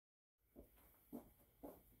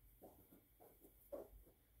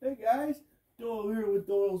Hey guys, Doyle here with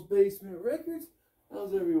Doyle's Basement Records.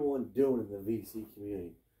 How's everyone doing in the VC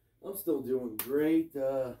community? I'm still doing great.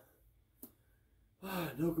 No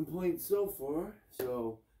complaints so far.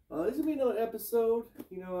 So, this will be another episode.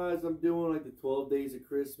 You know, as I'm doing like the 12 days of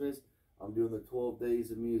Christmas, I'm doing the 12 days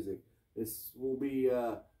of music. This will be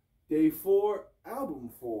day 4, album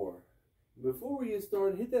 4. Before we get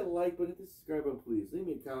started, hit that like button, hit the subscribe button, please. Leave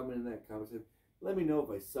me a comment in that comment section. Let me know if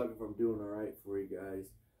I suck, if I'm doing alright for you guys.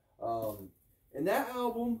 And that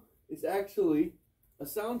album is actually a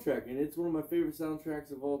soundtrack, and it's one of my favorite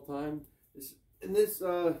soundtracks of all time.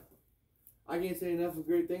 I can't say enough of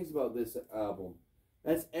great things about this album.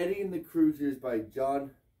 That's Eddie and the Cruisers by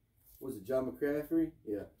John McCafferty?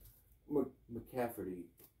 Yeah. McCafferty.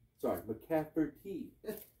 Sorry, McCafferty.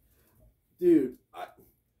 Dude,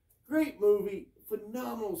 great movie,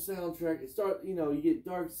 phenomenal soundtrack. You get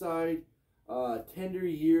Dark Side, Tender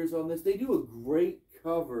Years on this. They do a great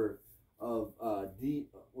cover of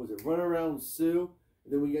Run Around Sue.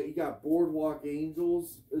 And then you got Boardwalk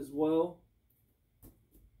Angels as well.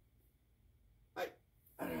 I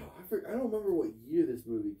don't remember what year this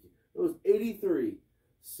movie came. It was 83.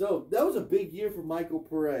 So that was a big year for Michael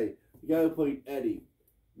Pare, the guy who played Eddie.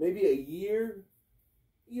 Maybe a year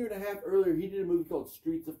and a half earlier, he did a movie called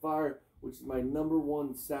Streets of Fire, which is my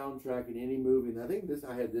 #1 soundtrack in any movie. And I think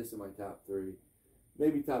I had this in my top 3.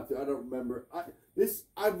 Maybe top 2. I don't remember.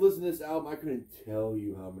 I've listened to this album. I couldn't tell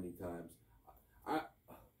you how many times.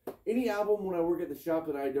 Any album when I work at the shop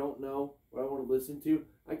that I don't know what I want to listen to,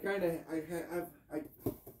 I'm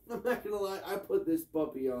not gonna lie. I put this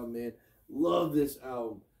puppy on, man. Love this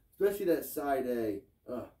album, especially that side A.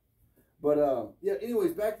 Yeah.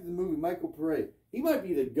 Anyways, back to the movie. Michael Pare. He might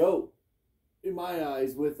be the GOAT in my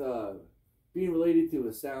eyes with being related to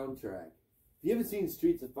a soundtrack. If you haven't seen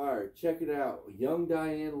Streets of Fire, check it out. Young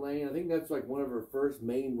Diane Lane. I think that's like one of her first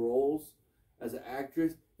main roles as an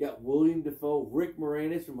actress. You got William Dafoe, Rick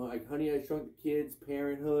Moranis from like Honey, I Shrunk the Kids,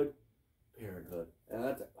 Parenthood.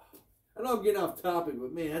 And I know I'm getting off topic,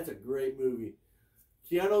 but man, that's a great movie.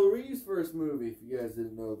 Keanu Reeves' first movie, if you guys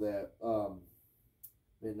didn't know that.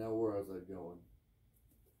 Man, now where was I going?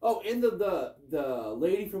 Oh, and the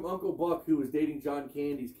lady from Uncle Buck who was dating John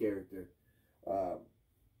Candy's character.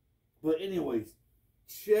 But anyways,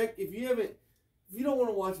 if you don't want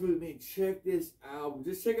to watch the movie, man, check this album.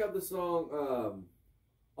 Just check out the song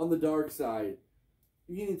On the Dark Side.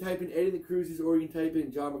 You can type in Eddie and the Cruisers, or you can type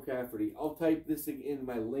in John McCafferty. I'll type this in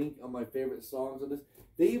my link on my favorite songs on this.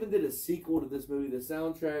 They even did a sequel to this movie. The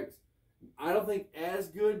soundtrack's, I don't think as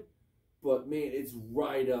good, but man, it's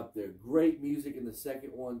right up there. Great music in the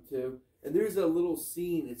second one too. And there's a little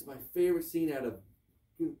scene. It's my favorite scene out of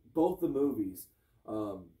both the movies.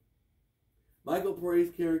 Michael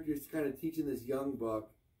Pare's character is kind of teaching this young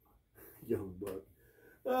buck.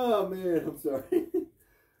 Oh man, I'm sorry.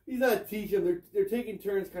 He's not teaching. They're taking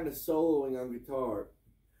turns kind of soloing on guitar.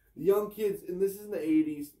 The young kids, and this is in the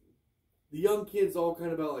 80s, the young kids all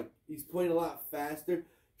kind of about like, he's playing a lot faster,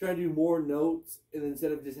 trying to do more notes, and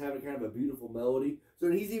instead of just having kind of a beautiful melody.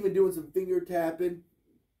 So he's even doing some finger tapping.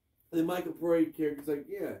 And then Michael Pare character's like,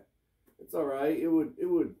 yeah, it's all right. It would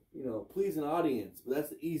please an audience, but that's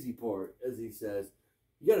the easy part, as he says.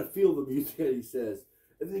 You got to feel the music, that he says.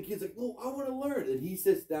 And then the kid's like, oh, I want to learn. And he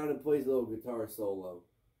sits down and plays a little guitar solo.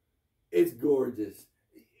 It's gorgeous.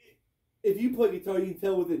 If you play guitar, you can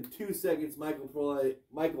tell within 2 seconds Michael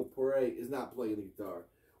Pare is not playing the guitar.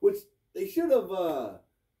 Which they should have,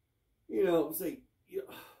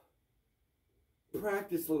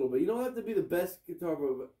 practice a little bit. You don't have to be the best guitar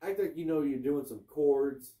player, but act like you know you're doing some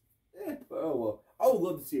chords. Oh well. I would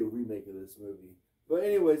love to see a remake of this movie. But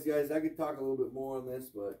anyways, guys, I could talk a little bit more on this,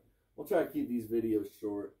 but we'll try to keep these videos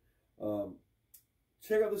short.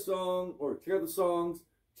 Check out the song, or check out the songs.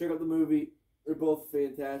 Check out the movie. They're both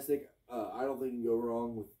fantastic. I don't think you can go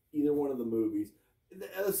wrong with either one of the movies.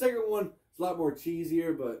 The second one is a lot more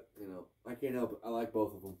cheesier, but, I can't help it. I like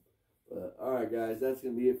both of them. Alright, guys, that's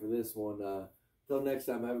going to be it for this one. Till next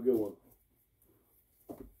time, have a good one.